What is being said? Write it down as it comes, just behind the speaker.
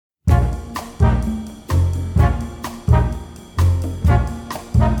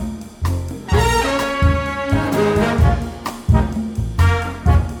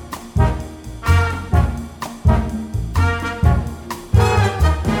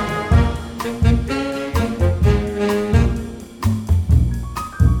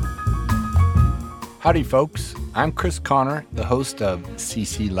Howdy, folks. I'm Chris Connor, the host of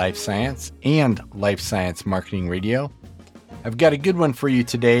CC Life Science and Life Science Marketing Radio. I've got a good one for you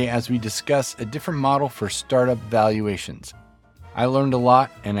today as we discuss a different model for startup valuations. I learned a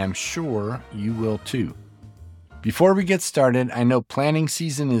lot, and I'm sure you will too. Before we get started, I know planning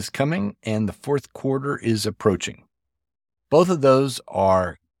season is coming and the fourth quarter is approaching. Both of those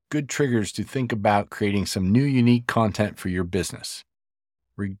are good triggers to think about creating some new unique content for your business.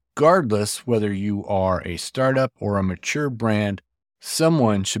 Regardless whether you are a startup or a mature brand,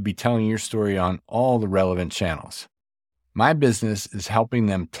 someone should be telling your story on all the relevant channels. My business is helping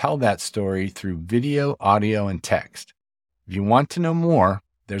them tell that story through video, audio, and text. If you want to know more,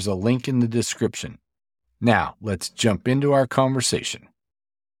 there's a link in the description. Now, let's jump into our conversation.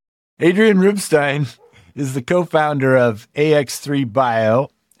 Adrian Rubinstein is the co-founder of AX3 Bio,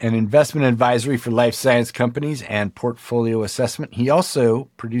 an investment advisory for life science companies and portfolio assessment. He also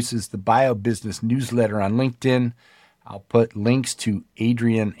produces the Bio Business newsletter on LinkedIn. I'll put links to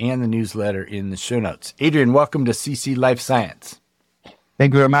Adrian and the newsletter in the show notes. Adrian, welcome to CC Life Science.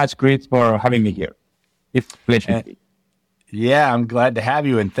 Thank you very much, Chris, for having me here. It's a pleasure. Yeah, I'm glad to have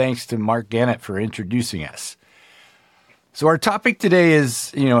you, and thanks to Mark Gannett for introducing us. So our topic today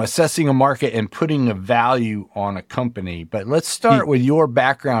is, assessing a market and putting a value on a company. But let's start with your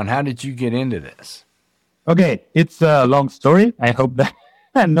background. How did you get into this? Okay, it's a long story. I hope that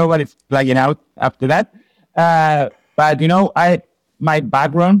nobody's flagging out after that. But my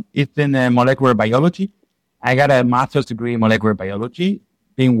background is in molecular biology. I got a master's degree in molecular biology.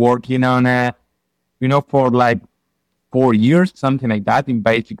 Been working on, for like 4 years, something like that, in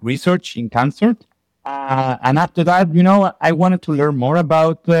basic research in cancer. And after that, I wanted to learn more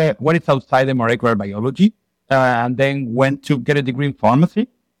about what is outside the molecular biology, and then went to get a degree in pharmacy.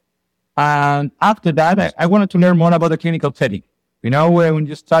 And after that, I wanted to learn more about the clinical setting. When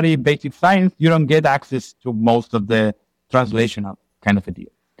you study basic science, you don't get access to most of the translational kind of a deal.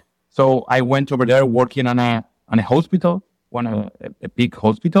 So I went over there working on a hospital, a big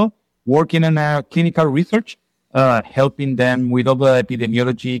hospital, working on clinical research, helping them with all the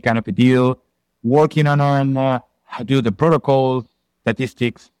epidemiology kind of a deal, working on how to do the protocols,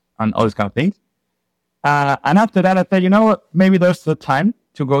 statistics, and all these kind of things. And after that, I said, maybe there's the time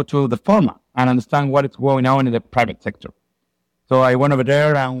to go to the pharma and understand what is going on in the private sector. So I went over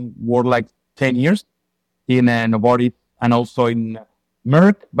there and worked like 10 years in Novartis and also in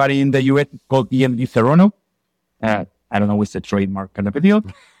Merck, but in the US, it's called EMD Serono. I don't know, it's a trademark kind of a deal.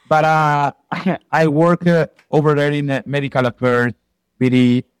 But I work over there in medical affairs,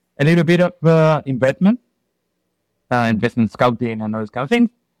 BD, a little bit of investment scouting and all those kind of things.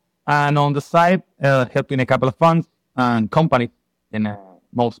 And on the side, helping a couple of funds and companies in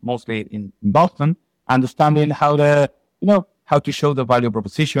mostly in Boston, understanding how to show the value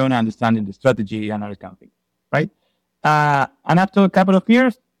proposition, understanding the strategy and all those kind of things, right? And after a couple of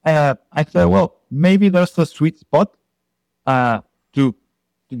years, I said, well, maybe there's a sweet spot to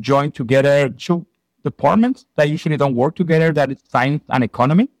join together two departments that usually don't work together, that is science and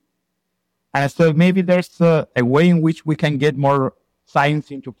economy. And so maybe there's a way in which we can get more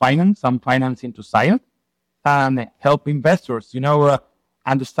science into finance and finance into science and help investors,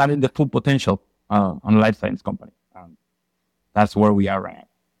 understanding the full potential on a life science company. That's where we are right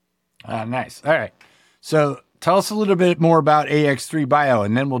now. Nice. All right. So tell us a little bit more about AX3 Bio,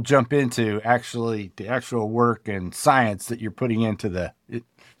 and then we'll jump into the actual work and science that you're putting into the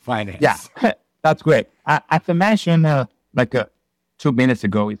finance. Yeah, that's great. As I mentioned 2 minutes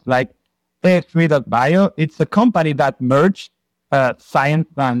ago, it's like AX3 Bio. It's a company that merged science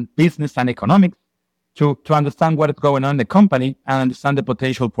and business and economics to understand what is going on in the company and understand the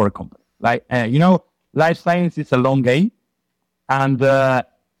potential for a company. Life science is a long game, and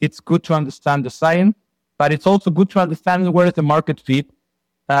it's good to understand the science, but it's also good to understand where is the market fit,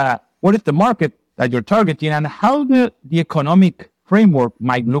 what is the market that you're targeting, and how the economic framework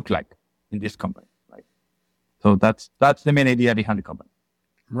might look like in this company. Right? So that's the main idea behind the company.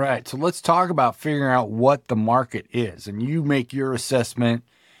 Right. So let's talk about figuring out what the market is. And you make your assessment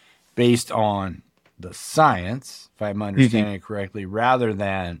based on the science, if I'm understanding it correctly, rather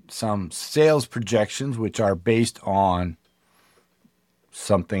than some sales projections, which are based on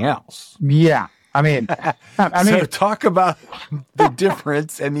something else. Yeah. So talk about the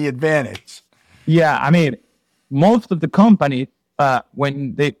difference and the advantage. Yeah. Most of the companies,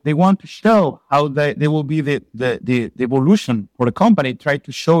 when they want to show how they will be the evolution for the company, try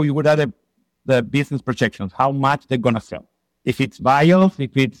to show you what are the business projections, how much they're going to sell. If it's vials,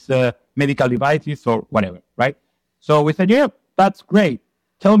 if it's medical devices or whatever, right? So we said, yeah, that's great.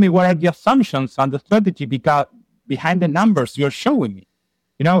 Tell me what are the assumptions and the strategy behind the numbers you're showing me.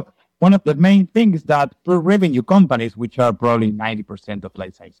 one of the main things that for revenue companies, which are probably 90% of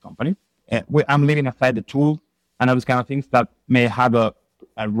life science companies, I'm leaving aside the tools and those kind of things that may have a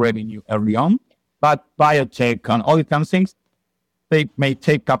revenue early on, but biotech and all these kind of things, they may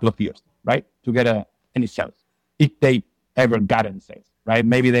take a couple of years, right, to get any sales, if they ever got any sales, right?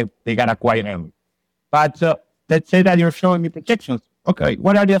 Maybe they got acquired early. But let's say that you're showing me projections. Okay,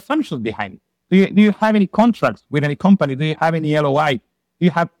 what are the assumptions behind it? Do you have any contracts with any company? Do you have any LOI? Do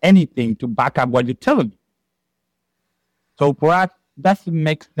you have anything to back up what you're telling me? So for us, does it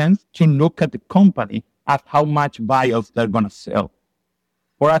make sense to look at the company as how much vials they're going to sell?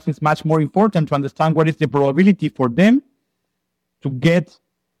 For us, it's much more important to understand what is the probability for them to get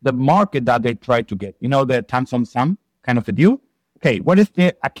the market that they try to get. You know, the Thompson sum kind of a deal. Okay, what is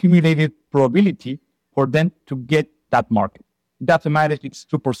the accumulated probability for them to get that market? It doesn't matter if it's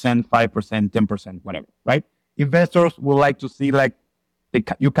 2%, 5%, 10%, whatever, right? Investors would like to see like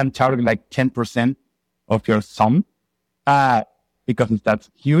you can target like 10% of your sum because that's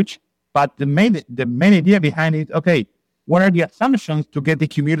huge. But the main idea behind it, okay, what are the assumptions to get the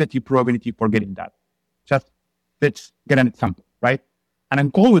cumulative probability for getting that? Just let's get an example, right?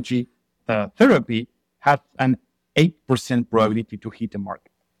 An oncology therapy has an 8% probability to hit the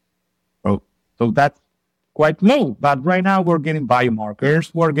market. So that's quite low. But right now we're getting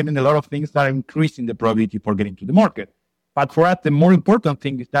biomarkers. We're getting a lot of things that are increasing the probability for getting to the market. But for us, the more important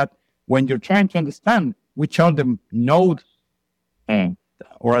thing is that when you're trying to understand which are the nodes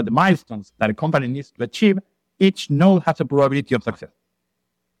or the milestones that a company needs to achieve, each node has a probability of success.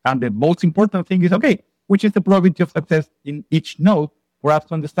 And the most important thing is, okay, which is the probability of success in each node for us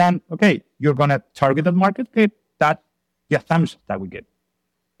to understand, okay, you're going to target that market, okay, that's the assumptions that we get.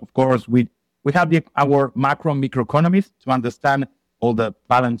 Of course, we have our macro and microeconomists to understand all the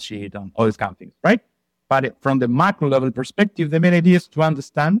balance sheet and all these kind of things, right? But from the macro level perspective, the main idea is to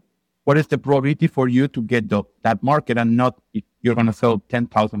understand what is the probability for you to get that market and not if you're going to sell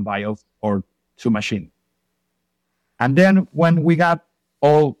 10,000 vials or 2 machines. And then when we got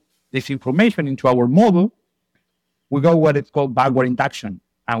all this information into our model, we go what it's called backward induction.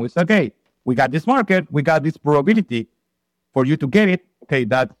 And we say, okay, we got this market, we got this probability for you to get it. Okay,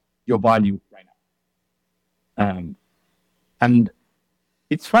 that's your value right now. And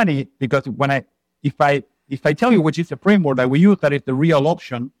it's funny because if I tell you which is the framework that we use, that is the real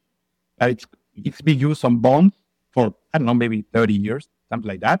option, it's been used on bonds for, I don't know, maybe 30 years, something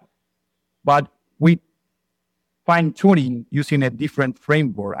like that. But we fine-tuning using a different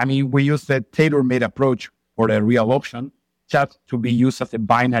framework. I mean, we use a tailor-made approach for the real option just to be used as a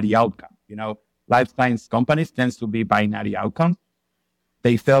binary outcome. You know, life science companies tends to be binary outcomes.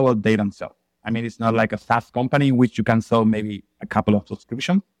 They sell or they don't sell. I mean, it's not like a SaaS company in which you can sell maybe a couple of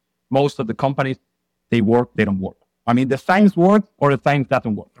subscriptions. Most of the companies, they work, they don't work. I mean, the science works or the science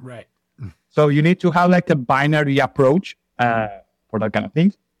doesn't work. Right. So you need to have like a binary approach for that kind of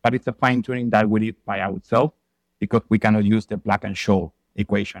things, but it's a fine-tuning that we did by ourselves because we cannot use the Black-Scholes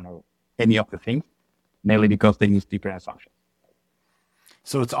equation or any of the things, mainly because they use different assumptions.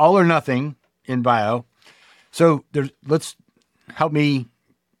 So it's all or nothing in bio. So let's help me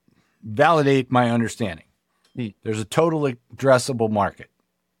validate my understanding. There's a total addressable market.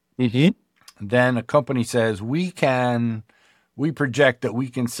 Mm-hmm. Then a company says, we project that we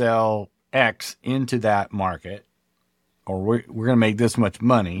can sell X into that market, or we're going to make this much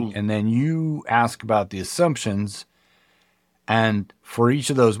money. Mm-hmm. And then you ask about the assumptions. And for each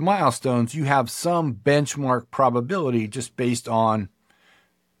of those milestones, you have some benchmark probability just based on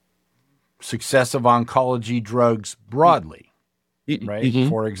success of oncology drugs broadly, right? Mm-hmm.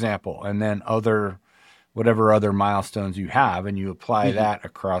 For example, and then whatever other milestones you have, and you apply mm-hmm. that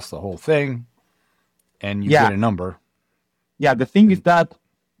across the whole thing, and you get a number. Yeah, the thing is that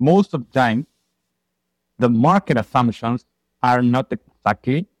most of the time, the market assumptions are not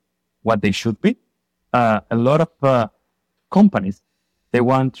exactly what they should be. A lot of companies, they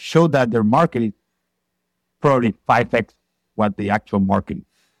want to show that their market is probably 5x what the actual market is.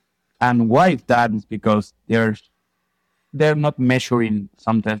 And why is that? Is because they're not measuring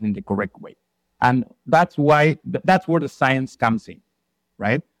sometimes in the correct way. And that's where the science comes in,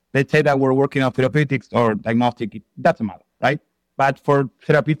 right? Let's say that we're working on therapeutics or diagnostic, it doesn't matter, right? But for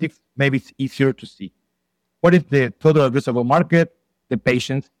therapeutics, maybe it's easier to see. What is the total addressable market, the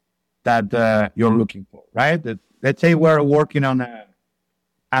patients that you're looking for, right? Let's say we're working on an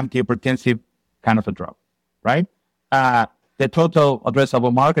antihypertensive kind of a drug, right? The total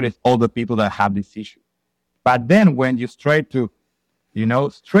addressable market is all the people that have this issue. But then when you try to,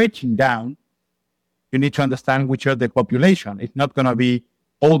 stretching down, you need to understand which are the population. It's not going to be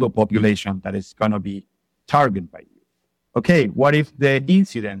all the population that is going to be targeted by you. Okay, what if the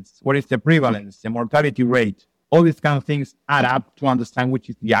incidence? What is the prevalence, the mortality rate? All these kind of things add up to understand which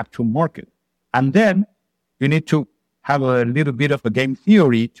is the actual market. And then you need to have a little bit of a game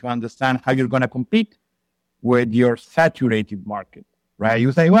theory to understand how you're going to compete with your saturated market, right?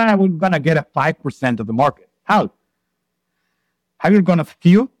 You say, well, we're going to get a 5% of the market. How? How you're going to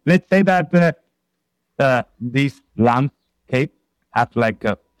feel? Let's say that this landscape has like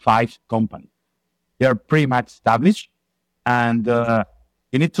 5 companies. They're pretty much established, and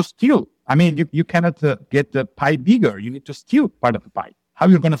you need to steal. I mean, you cannot get the pie bigger. You need to steal part of the pie. How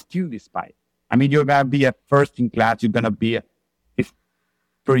you're going to steal this pie? I mean, you're going to be a first in class. You're going to be it's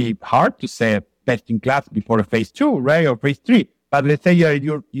pretty hard to say best in class before a phase 2, right? Or phase 3. But let's say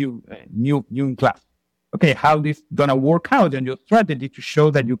you're new in class. Okay, how this going to work out and your strategy to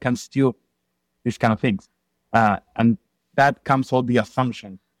show that you can steal these kind of things. And that comes all the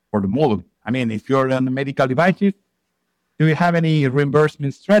assumption for the model. I mean, if you're on the medical devices, do you have any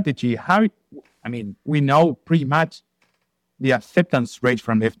reimbursement strategy? We know pretty much the acceptance rate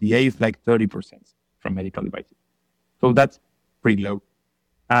from FDA is like 30% from medical devices. So that's pretty low.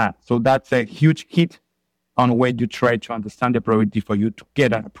 So that's a huge hit on when you try to understand the probability for you to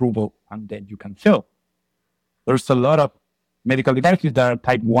get an approval and then you can sell. There's a lot of medical devices that are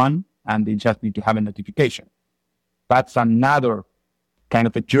type 1 and they just need to have a notification. That's another kind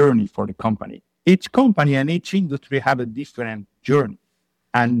of a journey for the company. Each company and each industry have a different journey.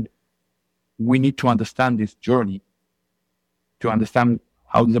 And we need to understand this journey to understand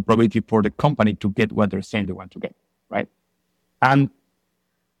how is the probability for the company to get what they're saying they want to get, right? And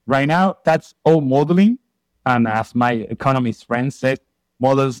right now, that's all modeling. And as my economist friend said,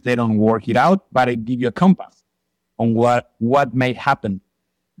 models, they don't work it out, but they give you a compass on what may happen.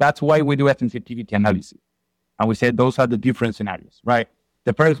 That's why we do a sensitivity analysis. And we said those are the different scenarios, right?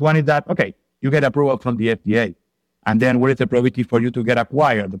 The first one is that, okay, you get approval from the FDA. And then what is the probability for you to get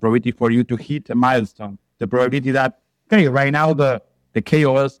acquired? The probability for you to hit a milestone? The probability that, okay, right now the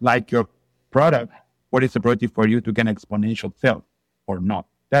KOLs like your product. What is the probability for you to get exponential sales or not?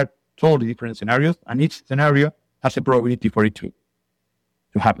 They're totally different scenarios. And each scenario has a probability for it to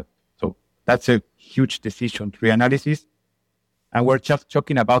happen. So that's a huge decision tree analysis. And we're just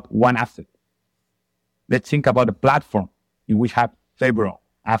talking about one asset. Let's think about a platform in which have several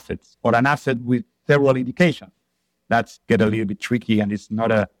assets or an asset with several indications. That's get a little bit tricky, and it's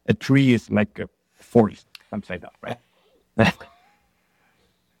not a tree, it's like a forest, something like that, right?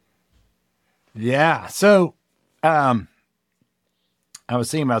 Yeah. So I was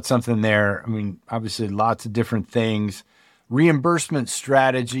thinking about something there. I mean, obviously lots of different things, reimbursement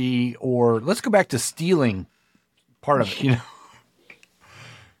strategy, or let's go back to stealing part of it, you know.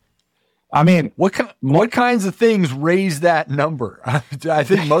 I mean, what kinds of things raise that number? I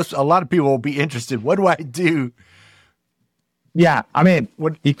think a lot of people will be interested. What do I do? Yeah, I mean,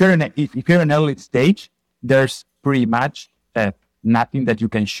 if you're in early stage, there's pretty much nothing that you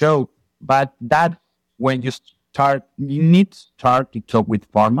can show. But that when you need to start to talk with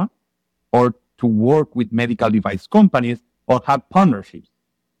pharma or to work with medical device companies or have partnerships.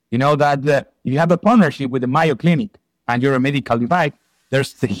 You know that if you have a partnership with the Mayo Clinic and you're a medical device,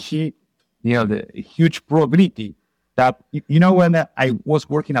 there's the huge probability that, when I was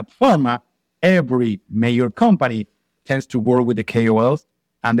working at pharma, every major company tends to work with the KOLs,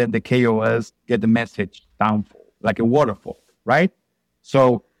 and then the KOLs get the message down like a waterfall, right?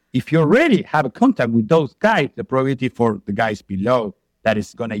 So if you already have a contact with those guys, the probability for the guys below that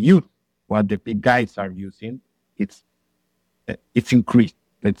is going to use what the big guys are using, it's increased,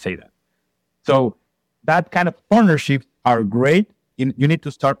 let's say that. So that kind of partnerships are great. You need to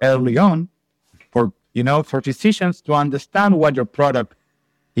start early on for physicians to understand what your product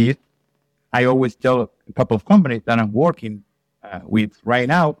is. I always tell a couple of companies that I'm working with right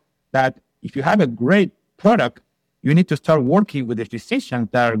now that if you have a great product, you need to start working with the physicians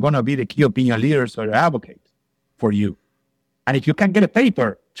that are going to be the key opinion leaders or the advocates for you. And if you can get a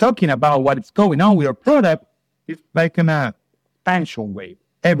paper talking about what is going on with your product, it's like an expansion wave.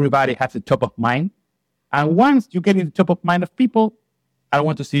 Everybody has the top of mind. And once you get in the top of mind of people, I don't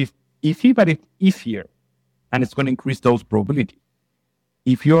want to see it's easy, but it's easier. And it's going to increase those probabilities.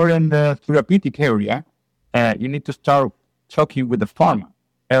 If you're in the therapeutic area, you need to start talking with the pharma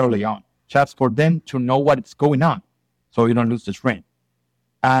early on, just for them to know what's going on, so you don't lose the trend.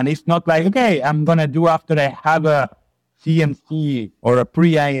 And it's not like, okay, I'm going to do after I have a CMC or a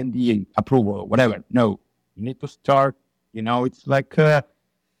pre-IND approval or whatever. No, you need to start, it's like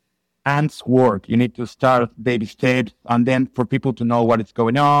ants work. You need to start baby steps, and then for people to know what is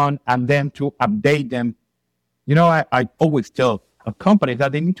going on, and then to update them. I always tell a company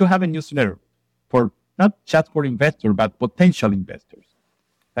that they need to have a newsletter for not just for investors, but potential investors.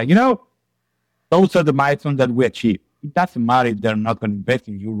 Like, those are the milestones that we achieve. It doesn't matter if they're not going to invest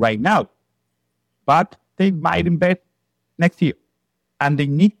in you right now, but they might invest next year. And they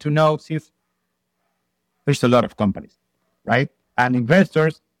need to know, since there's a lot of companies, right? And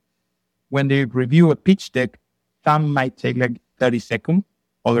investors, when they review a pitch deck, some might take like 30 seconds,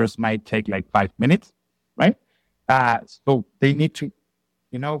 others might take like 5 minutes, right? So they need to,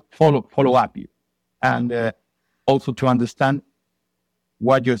 follow up you. And also to understand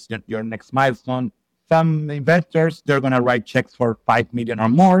what your next milestone. Some investors, they're going to write checks for 5 million or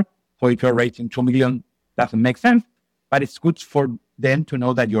more. So if you're raising 2 million, doesn't make sense, but it's good for them to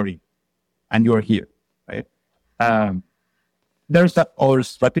know that you're in and you're here, right? There's other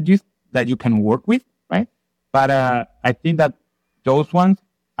strategies that you can work with, right? But I think that those ones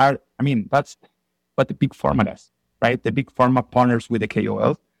that's what the big pharma does, right? The big pharma partners with the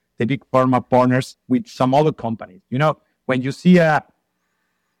KOLs, the big pharma partners with some other companies. When you see a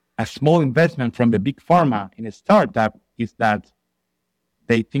small investment from the big pharma in a startup, is that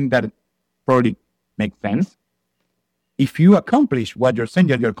they think that it probably makes sense. If you accomplish what you're saying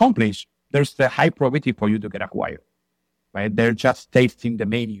that you accomplish, there's a high probability for you to get acquired, right? They're just tasting the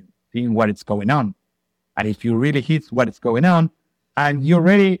menu, seeing what is going on. And if you really hit what is going on, and you're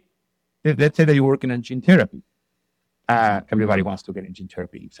ready, let's say that you're working on gene therapy. Everybody wants to get in gene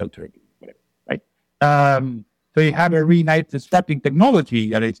therapy, cell therapy, whatever, right? So you have a really nice stepping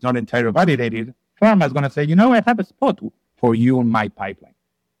technology that it's not entirely validated. Pharma is going to say, I have a spot for you in my pipeline.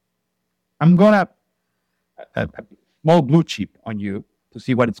 I'm going to a small blue chip on you to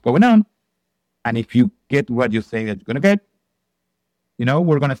see what is going on. And if you get what you say that you're going to get,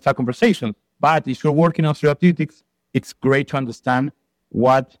 we're going to start conversations. But if you're working on therapeutics, it's great to understand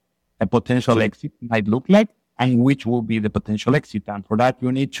what a potential exit might look like and which will be the potential exit. And for that,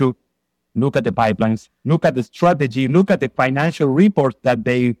 you need to look at the pipelines, look at the strategy, look at the financial reports that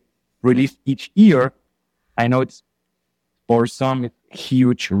they release each year. I know it's for some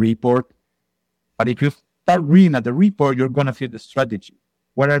huge report, but if you start reading at the report, you're going to see the strategy.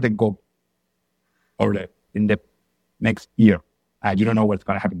 What are the goals in the next year? You don't know what's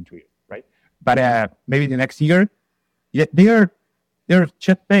going to happen in 2 years, right? But maybe the next year, they're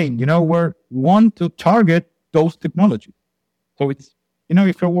just saying, we want to target those technologies. So it's,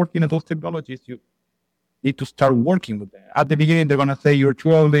 if you're working at those technologies, you need to start working with them. At the beginning, they're going to say you're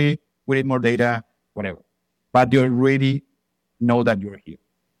too early, we need more data, whatever. But you already know that you're here.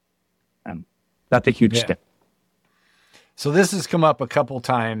 And that's a huge step. So this has come up a couple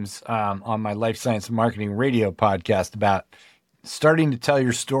times on my Life Science Marketing Radio podcast about starting to tell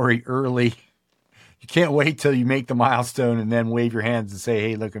your story early. You can't wait till you make the milestone and then wave your hands and say,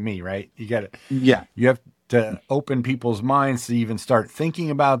 hey, look at me, right? You have to open people's minds to even start thinking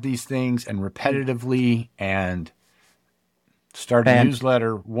about these things and repetitively, and start a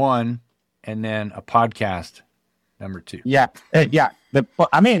newsletter, 1, and then a podcast, number 2. Yeah. When the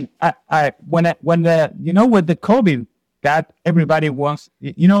COVID, that everybody wants,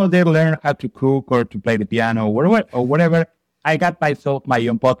 they learn how to cook or to play the piano or whatever. I got myself my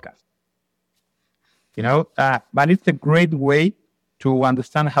own podcast, but it's a great way to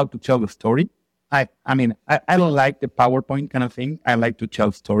understand how to tell the story. I don't like the PowerPoint kind of thing. I like to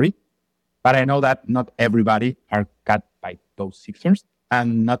tell story, but I know that not everybody are cut by those scissors,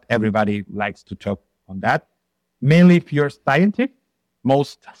 and not everybody likes to talk on that. Mainly if you're a scientist,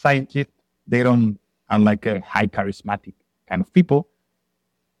 most scientists, they don't are like a high charismatic kind of people,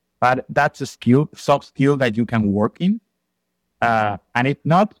 but that's a skill, soft skill that you can work in. And if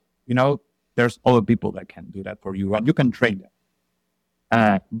not, there's other people that can do that for you, and you can train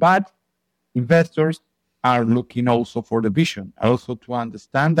them. But investors are looking also for the vision, also to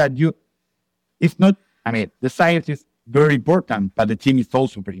understand that the science is very important, but the team is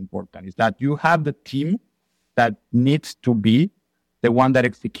also very important. Is that you have the team that needs to be the one that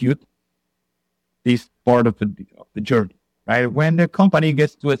execute this part of the journey, right? When the company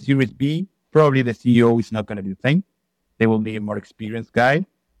gets to a Series B, probably the CEO is not going to be the same. They will be a more experienced guy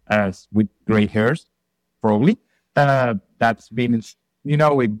with gray hairs, probably. That's been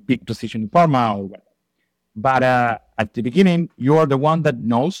a big position in pharma or whatever. But at the beginning, you're the one that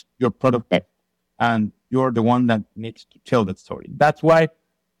knows your product best, and you're the one that needs to tell that story. That's why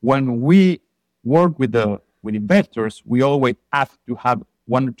when we work with investors, we always ask to have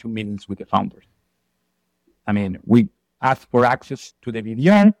 1 or 2 meetings with the founders. We ask for access to the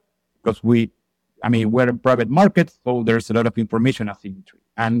VDR because we're in private markets, so there's a lot of information asymmetry,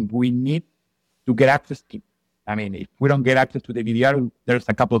 and we need to get access to. If we don't get access to the VDR, there's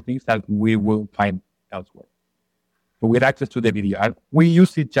a couple of things that we will find elsewhere. So we get access to the VDR. We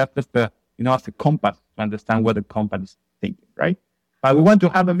use it just as as a compass to understand what the company is thinking, right? But we want to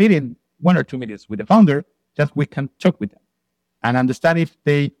have a meeting, 1 or 2 meetings with the founder, just we can talk with them and understand if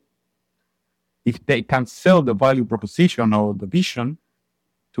they can sell the value proposition or the vision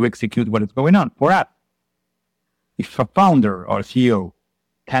to execute what is going on. For us, if a founder or CEO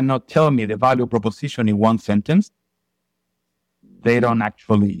cannot tell me the value proposition in one sentence, they don't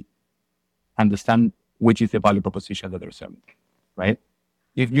actually understand which is the value proposition that they're selling, right?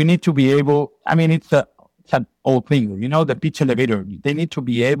 If you need to be able, it's an old thing, the pitch elevator. They need to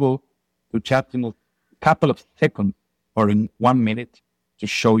be able to chat in a couple of seconds or in 1 minute to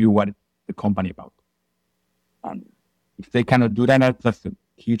show you what the company about. And if they cannot do that, that's a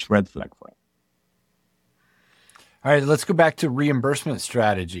huge red flag for them. All right, let's go back to reimbursement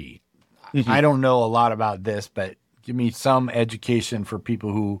strategy. Mm-hmm. I don't know a lot about this, but give me some education for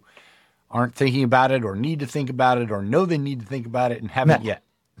people who aren't thinking about it or need to think about it or know they need to think about it and haven't yet.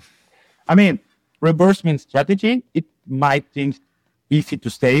 Reimbursement strategy, it might seem easy to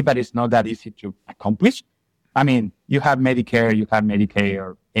say, but it's not that easy to accomplish. You have Medicare, you have Medicaid,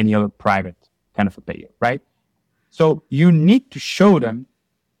 or any other private kind of a payer, right? So you need to show them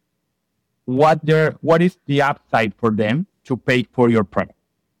what is the upside for them to pay for your product.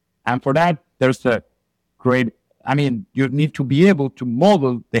 And for that, there's a great, you need to be able to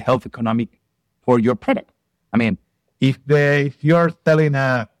model the health economic for your product. If you're selling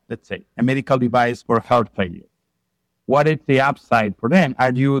let's say, a medical device for heart failure, what is the upside for them?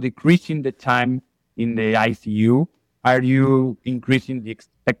 Are you decreasing the time in the ICU? Are you increasing the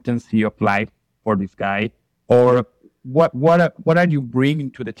expectancy of life for this guy? Or what are you bringing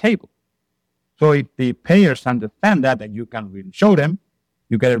to the table? So if the payers understand that and you can really show them,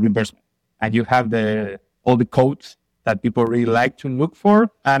 you get a reimbursement. And you have all the codes that people really like to look for.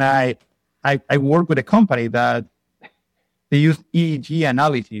 And I work with a company that they use EEG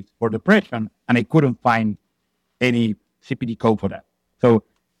analysis for depression, and I couldn't find any CPT code for that. So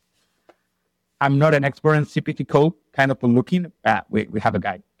I'm not an expert in CPT code, kind of looking. We have a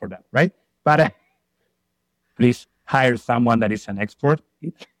guy for that, right? But please hire someone that is an expert.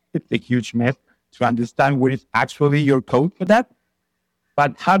 It's a huge mess to understand what is actually your code for that.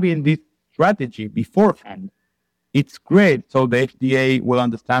 But having this strategy beforehand, it's great. So the FDA will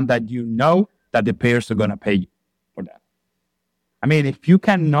understand that that the payers are going to pay you for that. If you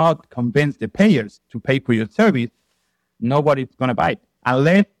cannot convince the payers to pay for your service, nobody's going to buy it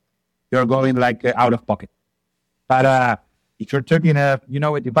unless you're going out of pocket. But if you're talking a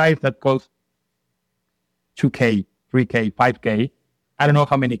device that costs $2,000, $3,000, $5,000, I don't know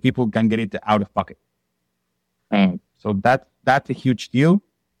how many people can get it out of pocket. So that's a huge deal.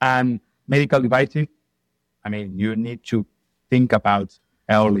 And medical devices, you need to think about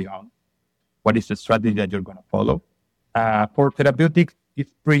early on what is the strategy that you're going to follow. For therapeutics,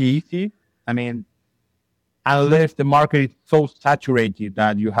 it's pretty easy. Unless the market is so saturated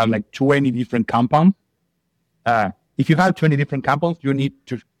that you have 20 different compounds. If you have 20 different compounds, you need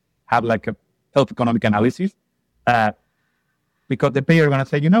to have a health economic analysis. Because the payer is going to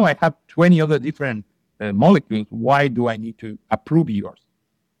say, I have 20 other different molecules. Why do I need to approve yours?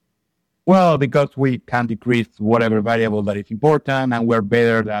 Well, because we can decrease whatever variable that is important and we're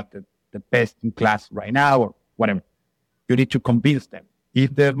better than the best in class right now or whatever. You need to convince them.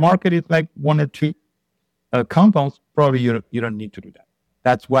 If the market is 1 or 2 compounds, probably you don't need to do that.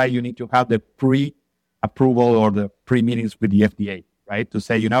 That's why you need to have the pre-approval or the pre-meetings with the FDA, right? To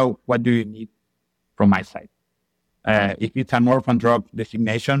say, what do you need from my side? If it's an orphan drug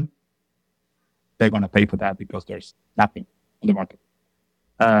designation, they're going to pay for that because there's nothing on the market.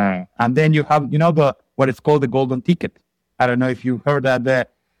 And then you have, what is called the golden ticket. I don't know if you heard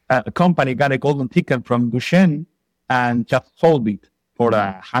that a company got a golden ticket from Duchenne and just sold it for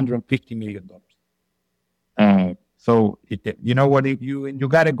 $150 million. So, if you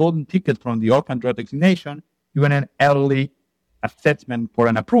got a golden ticket from the orphan drug designation, you get an early assessment for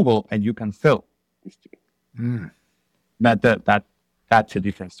an approval and you can sell this ticket. That's a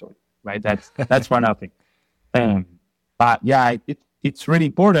different story, right? That's one other thing. But yeah, it's really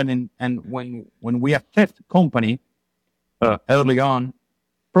important. And when we assess the company early on,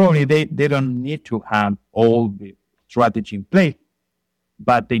 probably they don't need to have all the strategy in place,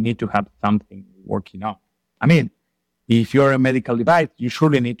 but they need to have something working on. If you're a medical device, you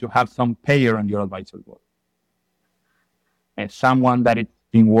surely need to have some payer on your advisory board. And someone that has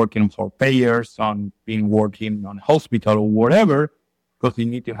been working for payers, been working on hospital or whatever, because you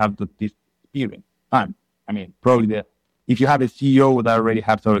need to have this experience. Probably if you have a CEO that already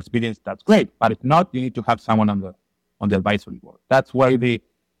has some experience, that's great. But if not, you need to have someone on the advisory board. That's why the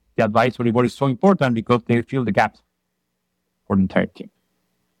advisory board is so important, because they fill the gaps for the entire team.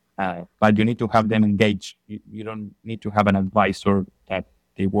 but you need to have them engaged. You don't need to have an advisor that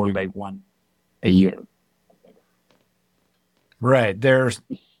they work like one a year. Right. There's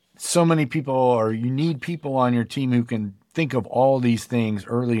so many people, or you need people on your team who can think of all these things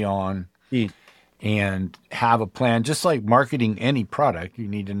early on and have a plan. Just like marketing any product, you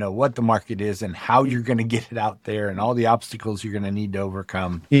need to know what the market is and how you're going to get it out there and all the obstacles you're going to need to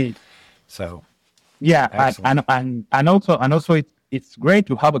overcome. So, yeah, and also it's great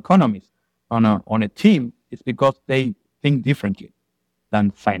to have economists on a team. It's because they think differently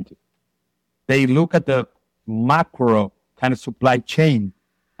than scientists. They look at the macro kind of supply chain.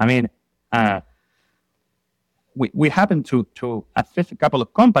 I mean, we happened to assess a couple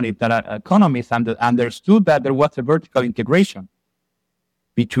of companies that are economists and understood that there was a vertical integration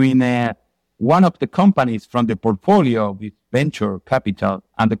between one of the companies from the portfolio with venture capital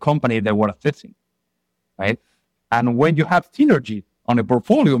and the company they were assessing, right? And when you have synergy on a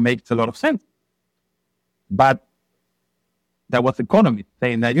portfolio, it makes a lot of sense. But there was economists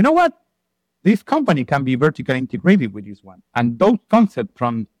saying that, you know what? This company can be vertically integrated with this one. And those concepts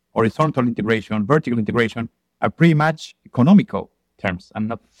from horizontal integration, vertical integration, are pretty much economical terms and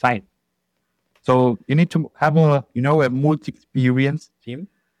not science. So you need to have a multi-experience team.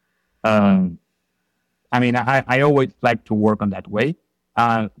 I mean, I always like to work on that way.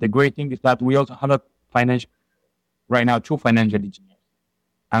 The great thing is that we also have right now, 2 financial engineers.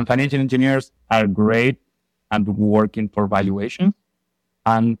 And financial engineers are great at working for valuations.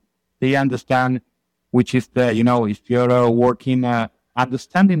 And they understand which is if you're working,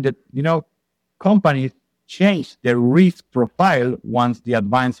 understanding that, companies change their risk profile once they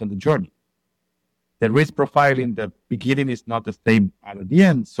advance on the journey. The risk profile in the beginning is not the same at the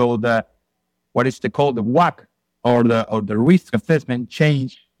end. So what is called the WACC or the risk assessment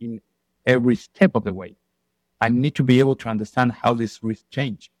change in every step of the way. I need to be able to understand how this risk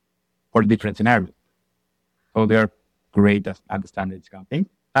change for different scenarios. So they're great at understanding this kind of thing.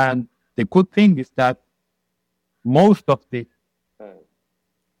 And the good thing is that most of the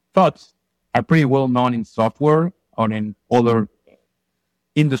thoughts are pretty well known in software or in other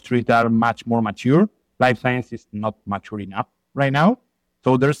industries that are much more mature. Life science is not mature enough right now.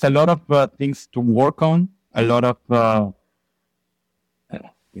 So there's a lot of things to work on, a lot of,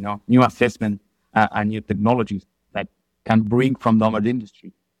 new assessment and new technologies that can bring from the other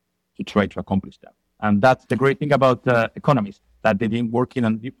industry to try to accomplish that. And that's the great thing about economists, that they've been working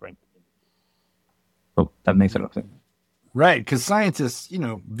on different. So that makes a lot of sense. Right, because scientists,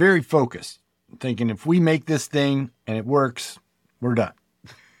 very focused, thinking if we make this thing and it works, we're done.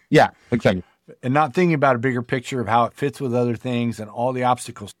 Yeah, exactly. And not thinking about a bigger picture of how it fits with other things and all the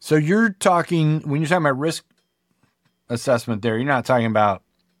obstacles. So when you're talking about risk assessment there, you're not talking about,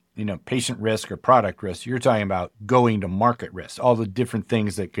 patient risk or product risk. You're talking about going to market risk, all the different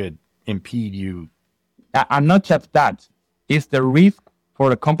things that could impede you. And not just that, it's the risk for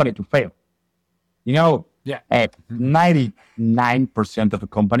the company to fail. 99% of the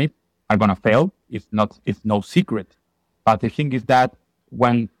companies are going to fail. It's no secret. But the thing is that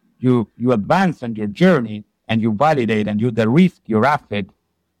when you advance on your journey and you validate and you de-risk your asset,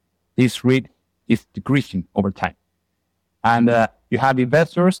 this risk is decreasing over time. And you have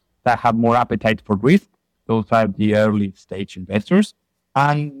investors that have more appetite for risk. Those are the early stage investors.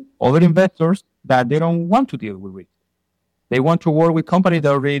 And other investors that they don't want to deal with risk. They want to work with companies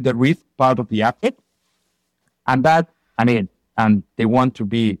that already the risk part of the asset. And and they want to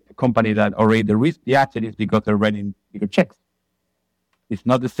be a company that already the risk the asset is because they're writing bigger checks. It's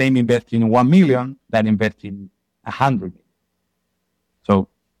not the same investing in 1 million that investing 100 million. So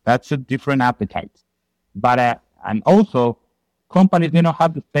that's a different appetite. But and also companies they don't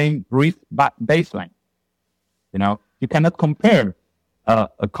have the same risk baseline. You cannot compare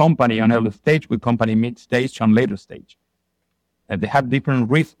a company on early stage with company mid stage on later stage. They have different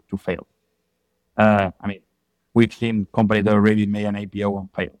risks to fail. We've seen companies that already made an IPO and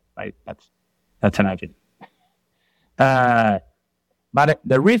failed. Right? That's an argument. But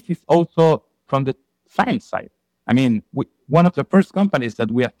the risk is also from the science side. One of the first companies that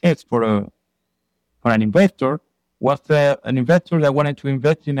we assessed for an investor was an investor that wanted to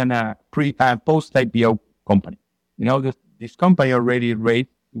invest in a post IPO company. This company already raised.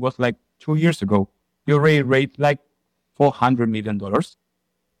 It was like 2 years ago. They already raised like $400 million.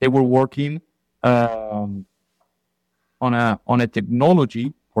 They were working on a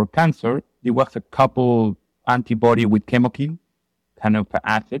technology for cancer. There was a couple antibody with chemokine kind of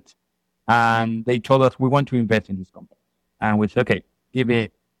assets. And they told us, we want to invest in this company. And we said, okay, give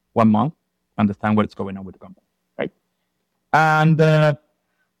it 1 month, understand what's going on with the company, right? And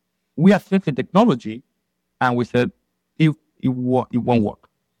we assessed the technology, and we said, it won't work.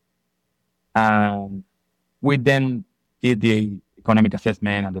 We then did the economic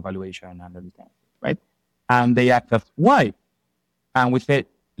assessment and the valuation and everything, right? And they asked us why. And we said,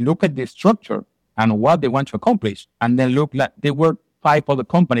 look at the structure and what they want to accomplish. And then look, like there were 5 other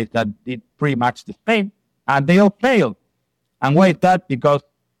companies that did pretty much the same, and they all failed. And why is that? Because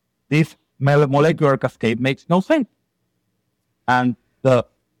this molecular cascade makes no sense. And the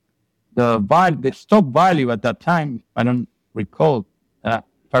stock value at that time, I don't recall, if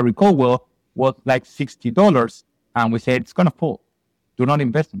I recall well, was like $60. And we said, it's going to fall. Do not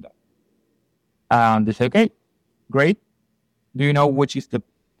invest in that. And they said, okay, great. Do you know which is the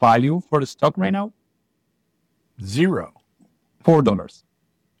value for the stock right now? 0. $4.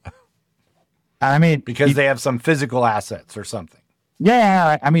 I mean, because they have some physical assets or something.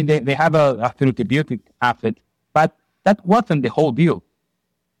 Yeah, I mean, they have a therapeutic asset, but that wasn't the whole deal.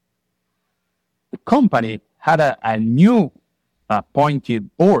 The company had a new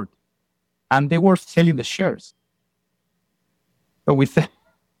appointed board, and they were selling the shares. So we said,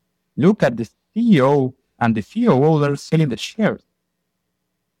 look at the CEO and the COO, they're selling the shares.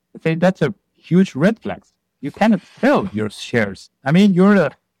 I say, that's a huge red flag. You cannot sell your shares. I mean, you're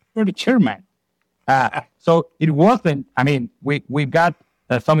the chairman. So it wasn't, I mean, we got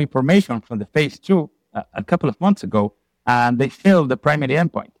some information from the phase 2 a couple of months ago, and they failed the primary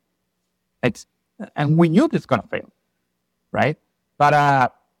endpoint. And we knew this was going to fail, right?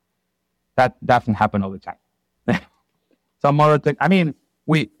 But that doesn't happen all the time. Some other thing, I mean,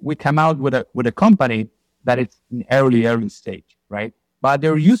 we come out with a company that is in early stage, right? But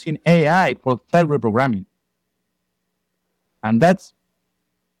they're using AI for self-reprogramming. And that's,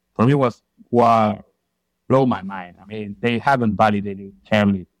 for me, was what blew my mind. I mean, they haven't validated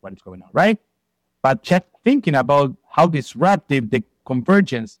entirely what is going on, right? But just thinking about how disruptive the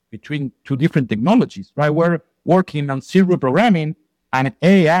convergence between 2 different technologies, right? We're working on self-reprogramming and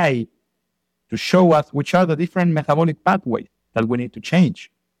AI to show us which are the different metabolic pathways that we need to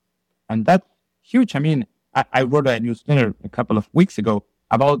change. And that's huge. I mean, I wrote a newsletter a couple of weeks ago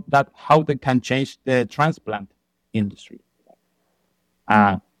about that, how they can change the transplant industry.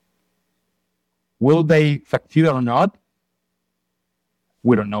 Will they succeed or not?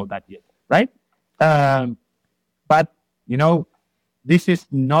 We don't know that yet, right? But, you know, this is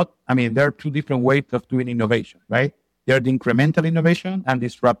not, I mean, there are 2 different ways of doing innovation, right? There's the incremental innovation and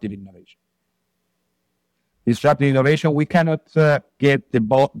disruptive innovation. Disruptive innovation, we cannot get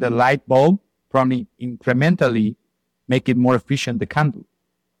the light bulb from incrementally make it more efficient, the candle,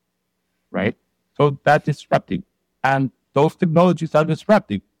 right? So that's disruptive. And those technologies are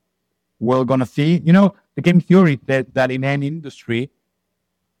disruptive. We're going to see, you know, the game theory that in any industry,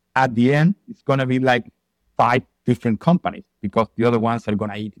 at the end, it's going to be like 5 different companies because the other ones are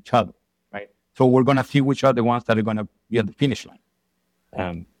going to eat each other, right? So we're going to see which are the ones that are going to be at the finish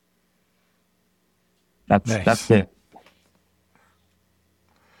line. That's it.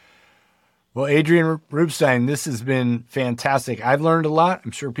 Well, Adrian Rubstein, this has been fantastic. I've learned a lot.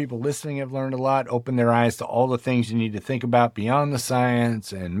 I'm sure people listening have learned a lot, opened their eyes to all the things you need to think about beyond the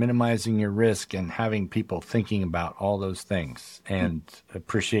science and minimizing your risk and having people thinking about all those things, and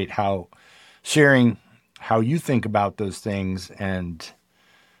appreciate sharing how you think about those things and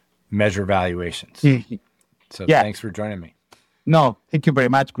measure valuations. So Thanks for joining me. No, thank you very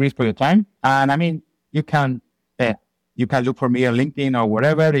much, Chris, for your time. And I mean, you can look for me on LinkedIn or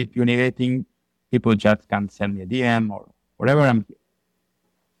wherever. If you need anything, people just can send me a DM or whatever. I'm here.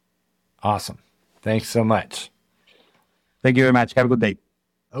 Awesome. Thanks so much. Thank you very much. Have a good day.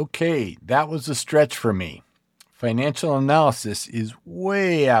 Okay, that was a stretch for me. Financial analysis is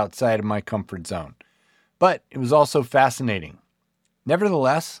way outside of my comfort zone, but it was also fascinating.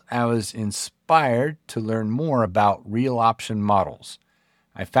 Nevertheless, I was inspired to learn more about real option models.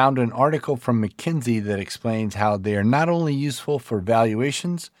 I found an article from McKinsey that explains how they are not only useful for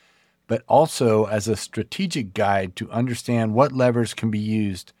valuations, but also as a strategic guide to understand what levers can be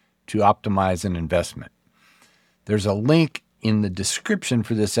used to optimize an investment. There's a link in the description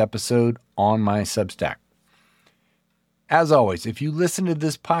for this episode on my Substack. As always, if you listen to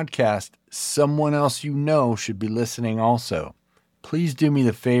this podcast, someone else you know should be listening also. Please do me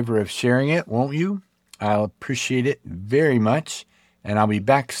the favor of sharing it, won't you? I'll appreciate it very much. And I'll be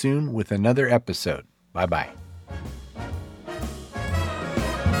back soon with another episode. Bye-bye.